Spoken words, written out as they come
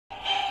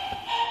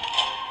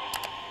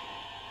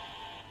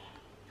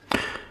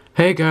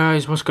Hey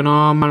guys, what's going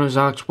on? My name is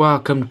Alex.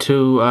 Welcome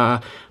to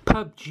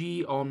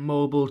Pubg on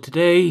Mobile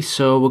today.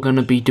 So we're going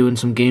to be doing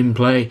some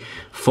gameplay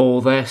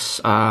for this.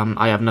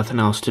 I have nothing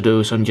else to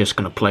do, so I'm just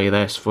going to play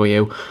this for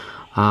you.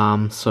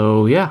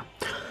 So yeah.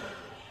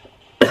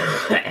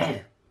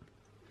 Let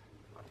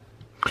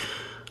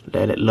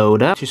it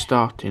load up. Just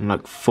start in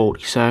like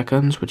 40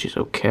 seconds, which is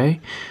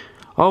okay.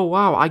 Oh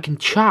wow, I can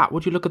chat.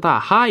 Would you look at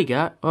that? Hi,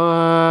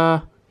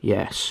 guy.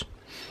 Yes.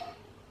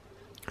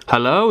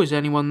 Hello, is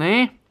anyone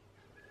there?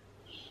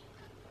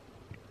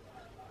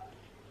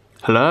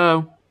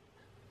 Hello?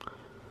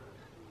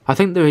 I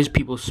think there is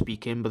people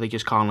speaking, but they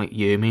just can't, like,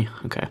 hear me.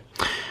 Okay.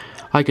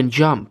 I can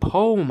jump.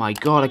 Oh my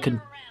god, I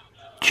can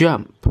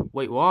jump.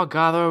 Wait, what?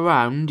 Gather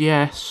around?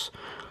 Yes.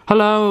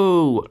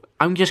 Hello!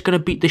 I'm just gonna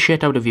beat the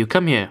shit out of you.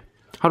 Come here.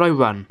 How do I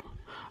run?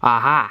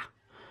 Aha!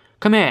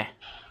 Come here.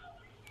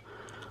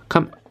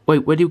 Come.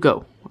 Wait, where do you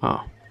go?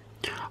 Oh.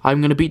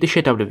 I'm gonna beat the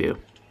shit out of you.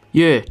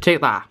 Yeah,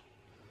 take that.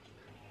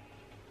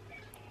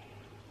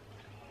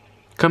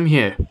 Come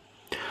here.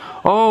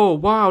 Oh,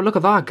 wow, look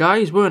at that,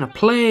 guys. We're in a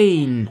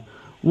plane.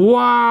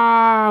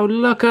 Wow,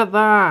 look at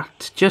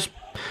that. Just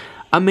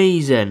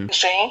amazing.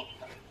 Saying?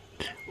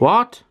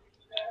 What?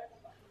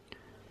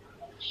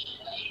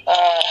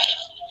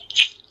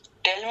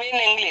 Tell me in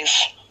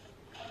English.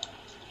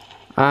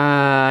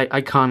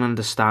 I can't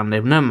understand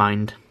it. Never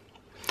mind.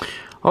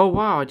 Oh,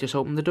 wow, I just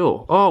opened the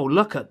door. Oh,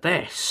 look at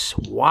this.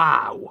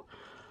 Wow.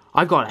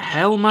 I got a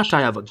helmet.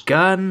 I have a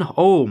gun.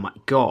 Oh, my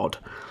God.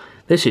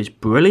 This is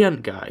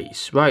brilliant,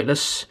 guys. Right,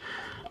 let's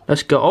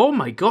go. Oh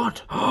my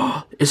god.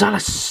 Is that a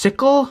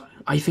sickle?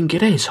 I think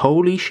it is.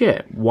 Holy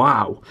shit.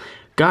 Wow.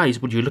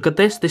 Guys, would you look at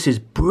this? This is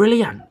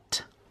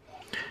brilliant.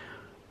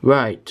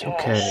 Right,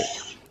 okay.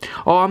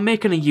 Oh, I'm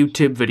making a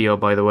YouTube video,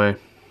 by the way.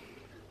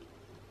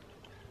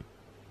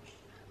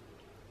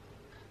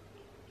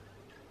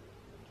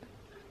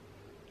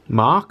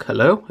 Mark,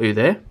 hello? Are you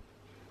there?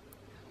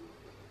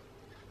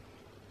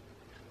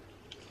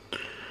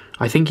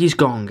 I think he's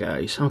gone,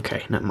 guys.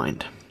 Okay, never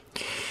mind.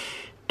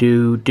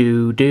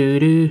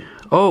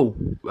 Oh,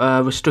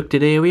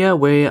 restricted area.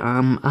 Where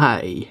am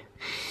I?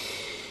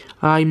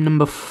 I'm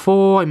number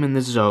 4. I'm in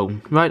the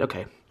zone. Right,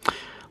 okay.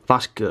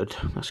 That's good.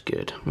 That's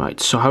good. Right,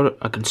 so how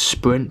I can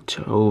sprint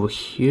over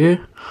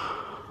here.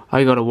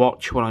 I gotta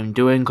watch what I'm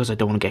doing because I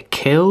don't want to get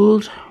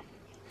killed.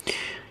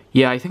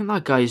 Yeah, I think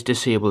that guy's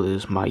disabled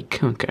his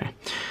mic. Okay.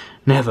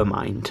 Never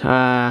mind.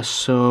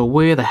 So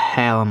where the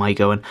hell am I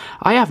going?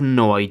 I have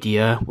no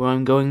idea where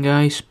I'm going,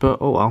 guys, but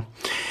oh well.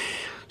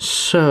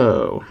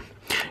 So,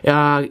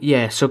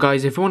 yeah, so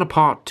guys, if you want a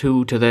part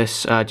 2 to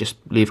this, just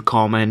leave a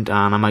comment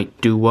and I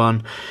might do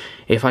one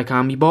if I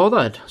can be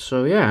bothered.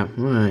 So yeah,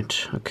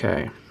 right,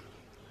 okay.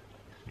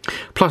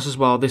 Plus as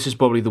well, this is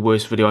probably the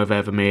worst video I've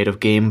ever made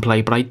of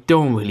gameplay, but I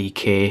don't really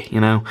care,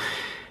 you know.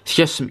 It's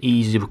just some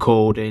easy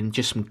recording,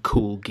 just some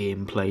cool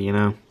gameplay, you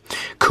know.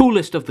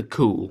 Coolest of the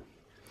cool.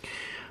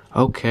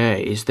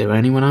 Okay, is there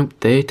anyone out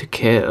there to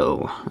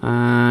kill?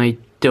 I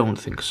don't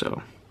think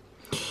so.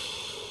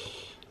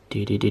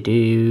 That's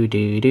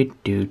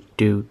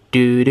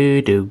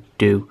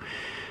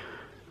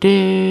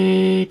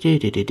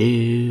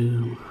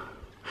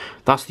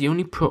the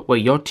only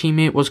wait, your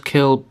teammate was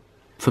killed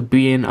for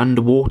being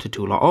underwater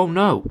too long. Oh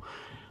no.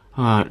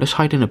 Alright, let's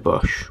hide in a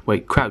bush.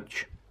 Wait,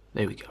 crouch.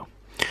 There we go.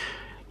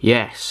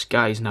 Yes,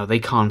 guys, now they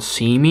can't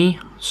see me,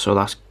 so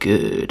that's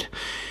good.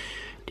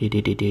 Oh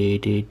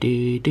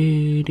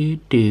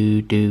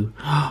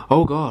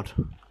god.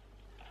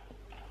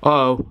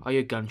 Uh-oh, I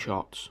hear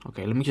gunshots.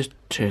 Okay, let me just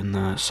turn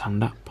the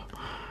sound up.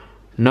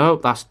 No,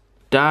 that's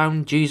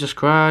down. Jesus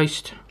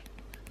Christ.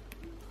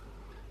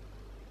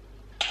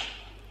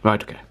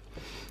 Right, okay.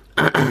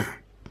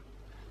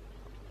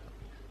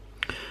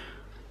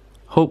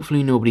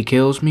 Hopefully nobody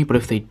kills me, but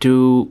if they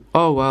do,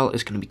 oh well,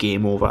 it's going to be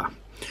game over.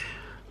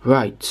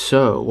 Right,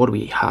 so what do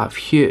we have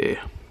here?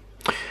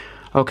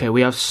 Okay,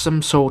 we have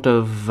some sort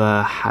of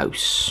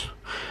house.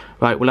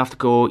 Right, we'll have to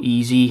go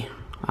easy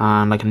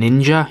and like a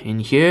ninja in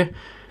here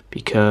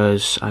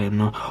because I am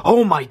not.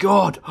 Oh my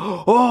god!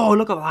 Oh,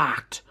 look at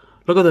that!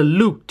 Look at the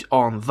loot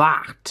on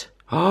that!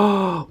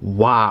 Oh,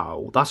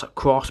 wow, that's a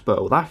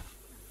crossbow. That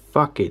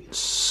fucking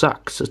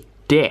sucks a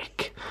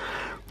dick.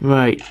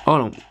 Right,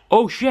 oh no.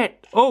 Oh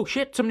shit! Oh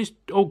shit! Somebody's.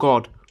 Oh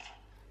god.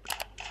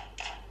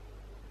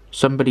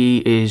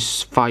 Somebody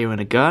is firing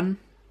a gun.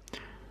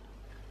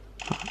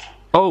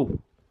 Oh!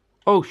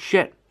 Oh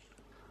shit!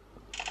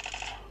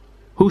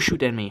 Who's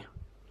shooting me?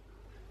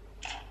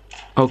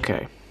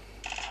 Okay.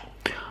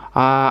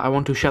 I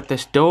want to shut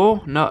this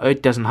door. No,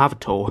 it doesn't have a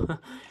door.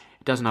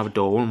 It doesn't have a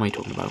door. What am I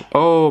talking about?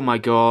 Oh my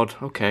god.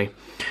 Okay.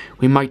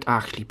 We might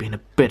actually be in a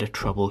bit of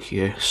trouble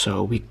here.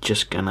 So we're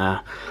just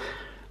gonna...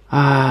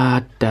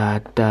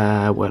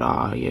 where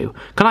are you?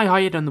 Can I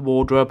hide in the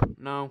wardrobe?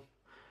 No.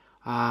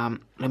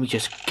 Let me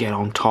just get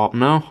on top.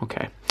 No?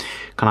 Okay.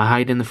 Can I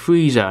hide in the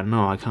freezer?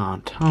 No, I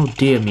can't. Oh,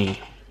 dear me.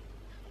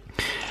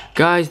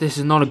 Guys, this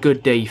is not a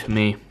good day for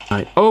me.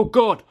 Right. Oh,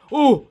 God.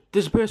 Oh,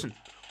 there's a person.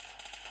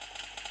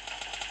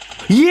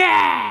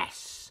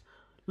 Yes!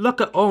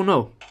 Look at... Oh,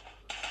 no.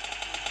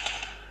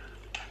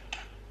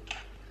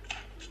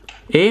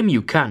 Aim,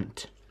 you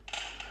can't.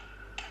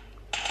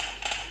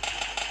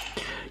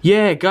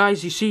 Yeah,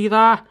 guys, you see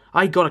that?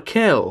 I got a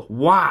kill.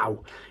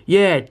 Wow.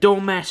 Yeah,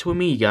 don't mess with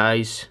me,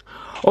 guys.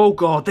 Oh,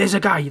 God, there's a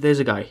guy. There's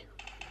a guy.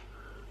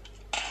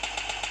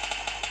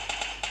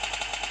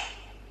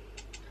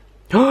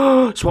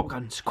 Oh, swap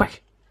guns,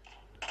 quick.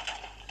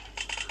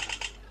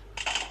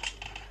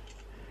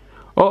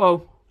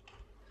 Uh-oh.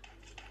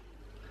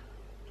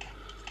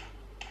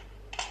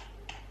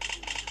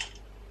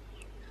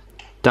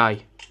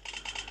 Die.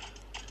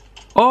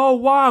 Oh,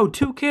 wow,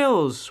 2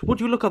 kills.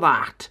 Would you look at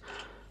that?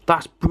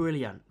 That's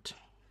brilliant.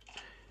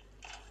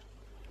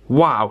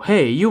 Wow,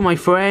 hey, you my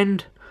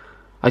friend?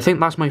 I think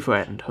that's my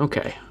friend.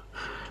 Okay.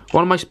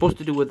 What am I supposed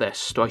to do with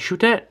this? Do I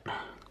shoot it?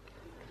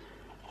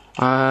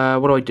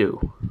 What do I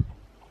do?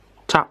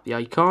 Tap the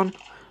icon.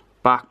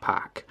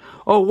 Backpack.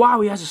 Oh, wow,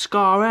 he has a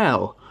Scar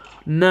L.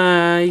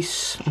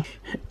 Nice.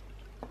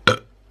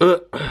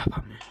 Oh,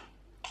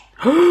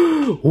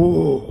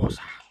 what's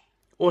that?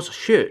 Oh, it's a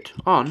shirt.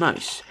 Oh,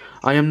 nice.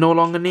 I am no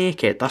longer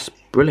naked. That's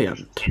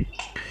brilliant.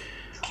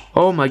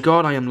 Oh my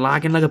god, I am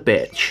lagging like a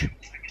bitch.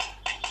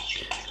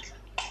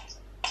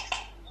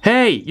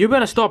 Hey, you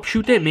better stop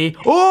shooting me.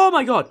 Oh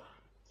my god.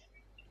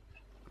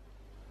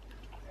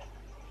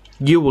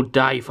 You will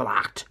die for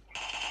that.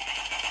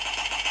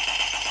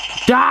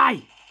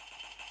 Die!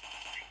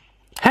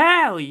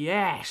 Hell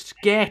yes!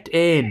 Get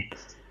in.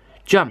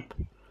 Jump.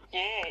 Yeah.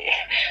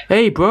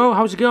 Hey bro,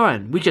 how's it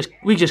going? We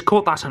just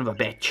caught that son of a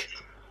bitch.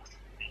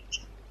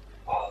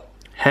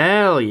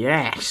 Hell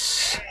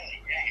yes.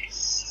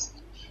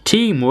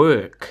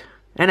 Teamwork,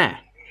 innit?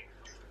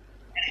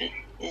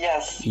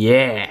 Yes.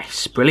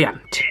 Yes,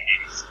 brilliant.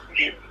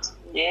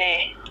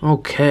 Yeah.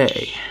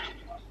 Okay.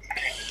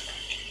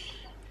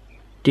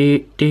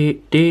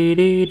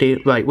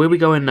 Right, where are we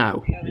going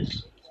now?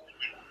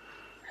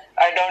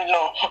 I don't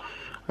know.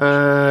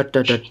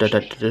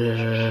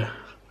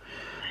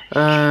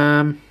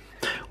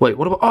 Wait,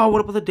 what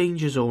about the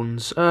danger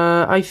zones?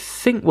 I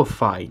think we're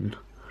fine.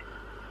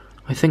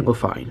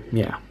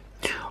 Yeah.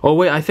 Oh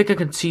wait, I think I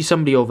can see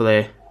somebody over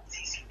there.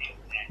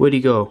 Where'd he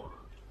go?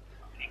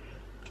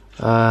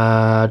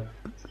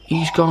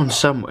 He's gone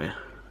somewhere.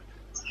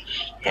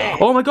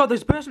 Oh my god,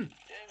 there's a person!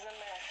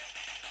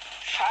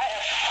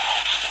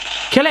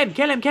 Kill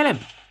him!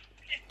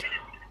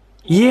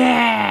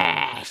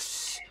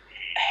 Yes!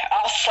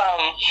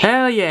 Awesome!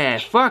 Hell yeah,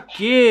 fuck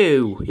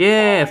you!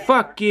 Yeah,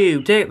 fuck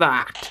you, take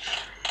that!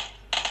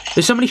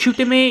 Is somebody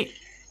shooting me?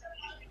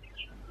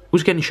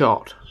 Who's getting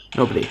shot?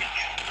 Nobody.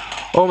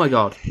 Oh my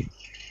god.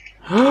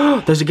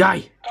 There's a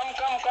guy! Come.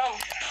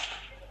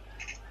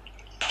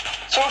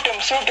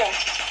 Shoot him.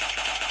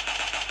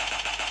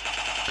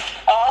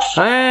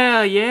 Awesome!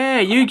 Hell yeah,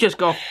 you just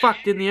got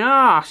fucked in the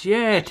arse.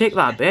 Yeah, take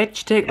that,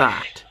 bitch, take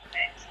that.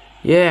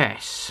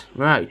 Yes,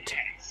 right.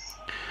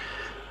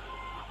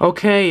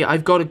 Okay,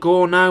 I've got to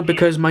go now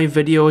because my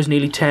video is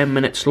nearly 10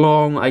 minutes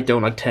long. I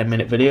don't like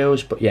 10-minute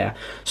videos, but yeah.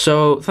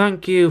 So,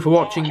 thank you for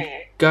watching,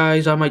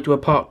 guys. I might do a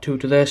part 2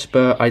 to this,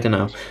 but I don't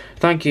know.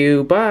 Thank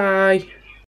you, bye.